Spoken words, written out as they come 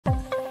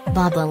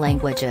bab.la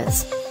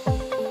languages.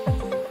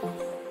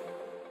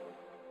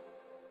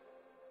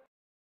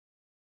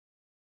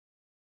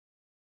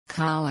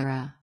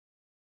 Cholera.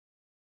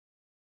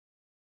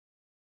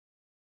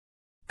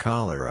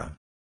 Cholera.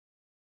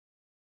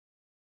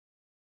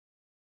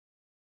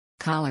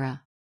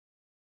 Cholera.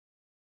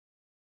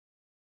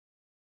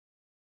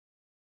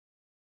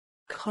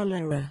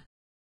 Cholera.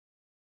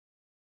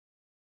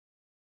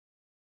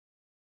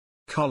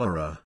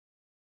 Cholera.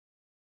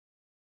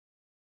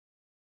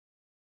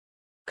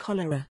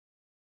 Cholera.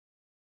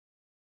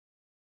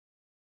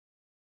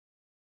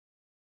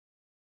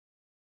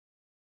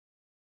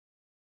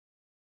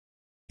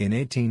 In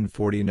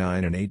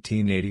 1849 and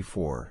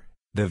 1884,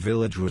 the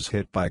village was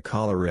hit by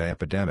cholera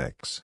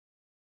epidemics.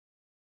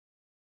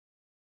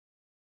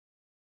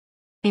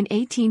 In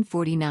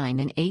 1849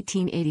 and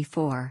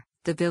 1884,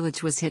 the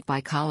village was hit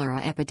by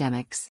cholera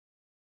epidemics.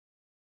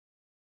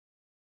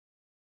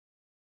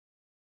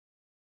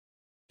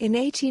 In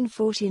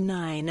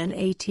 1849 and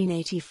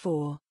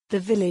 1884, the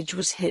village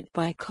was hit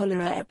by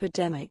cholera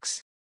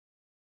epidemics.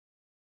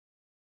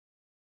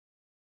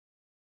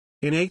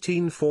 In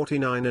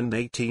 1849 and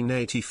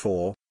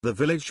 1884, the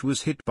village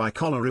was hit by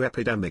cholera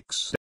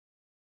epidemics.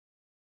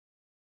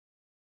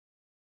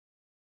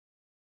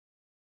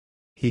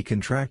 He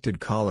contracted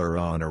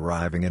cholera on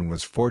arriving and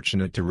was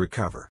fortunate to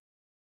recover.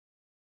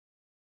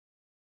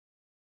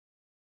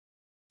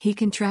 He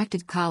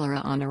contracted cholera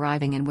on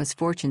arriving and was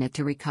fortunate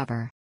to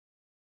recover.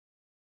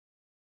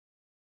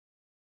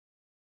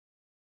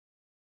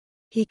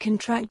 He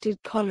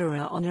contracted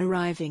cholera on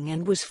arriving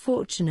and was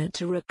fortunate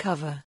to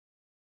recover.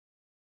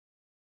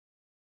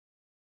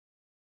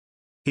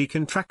 He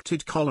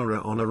contracted cholera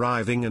on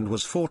arriving and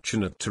was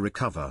fortunate to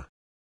recover.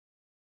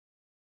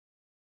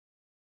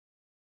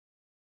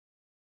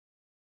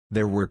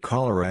 There were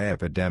cholera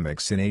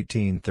epidemics in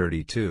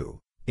 1832,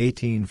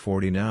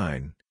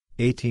 1849,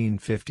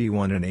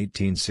 1851 and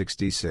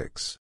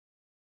 1866.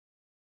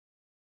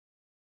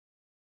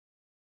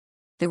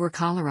 There were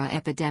cholera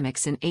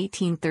epidemics in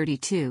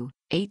 1832,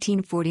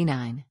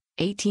 1849,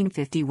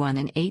 1851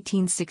 and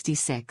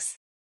 1866.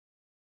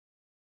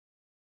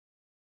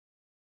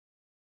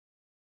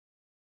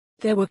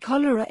 There were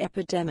cholera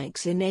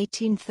epidemics in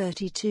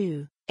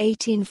 1832,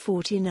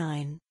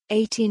 1849,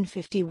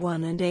 1851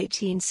 and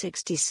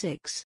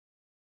 1866.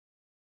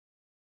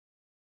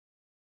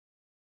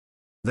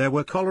 There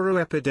were cholera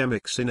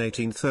epidemics in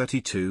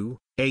 1832,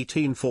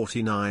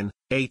 1849,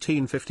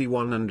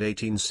 1851 and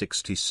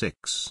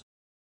 1866.